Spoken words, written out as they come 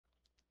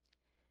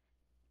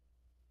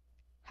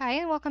Hi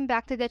and welcome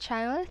back to the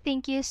channel.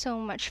 Thank you so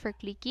much for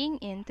clicking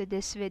into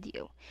this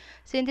video.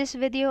 So in this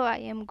video, I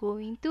am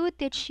going to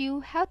teach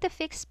you how to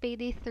fix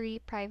Payday 3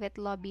 private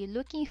lobby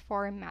looking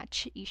for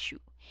match issue.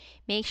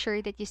 Make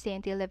sure that you stay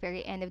until the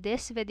very end of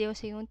this video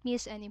so you won't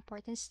miss an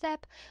important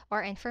step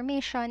or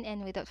information,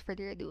 and without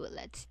further ado,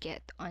 let's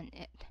get on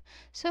it.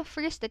 So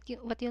first,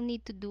 what you'll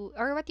need to do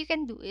or what you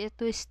can do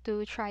is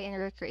to try and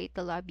recreate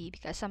the lobby,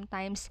 because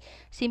sometimes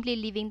simply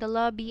leaving the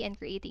lobby and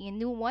creating a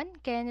new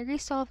one can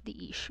resolve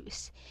the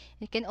issues.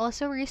 You can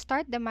also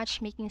restart the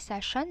matchmaking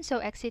session, so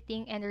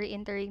exiting and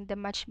re-entering the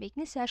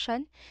matchmaking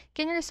session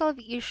can resolve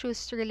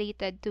issues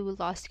related to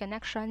lost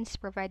connections,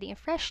 providing a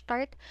fresh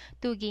start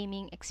to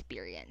gaming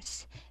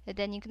experience. And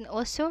then you can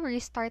also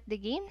restart the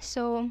game,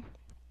 so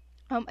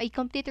a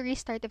complete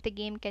restart of the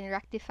game can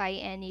rectify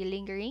any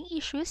lingering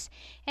issues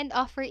and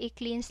offer a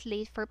clean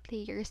slate for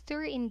players to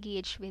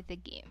re-engage with the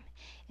game.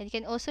 And you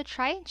can also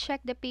try and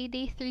check the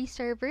Payday 3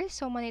 servers,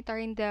 so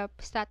monitoring the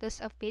status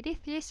of Payday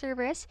 3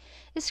 servers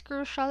is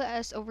crucial,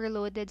 as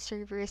overloaded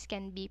servers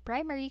can be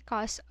primary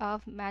cause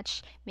of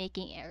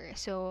matchmaking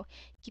errors. So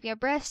keeping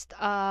abreast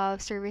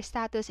of server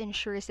status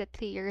ensures that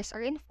players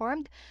are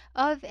informed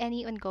of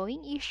any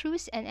ongoing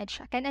issues and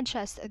can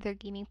adjust their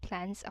gaming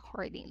plans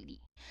accordingly.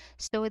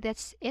 So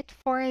that's it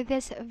for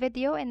this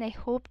video, and I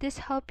hope this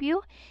helped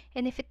you.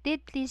 And if it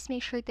did, please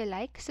make sure to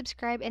like,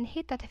 subscribe, and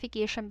hit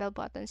notification bell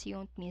button so you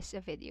won't miss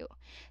a video.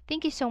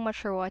 Thank you so much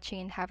for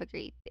watching and have a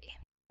great day.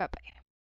 Bye bye.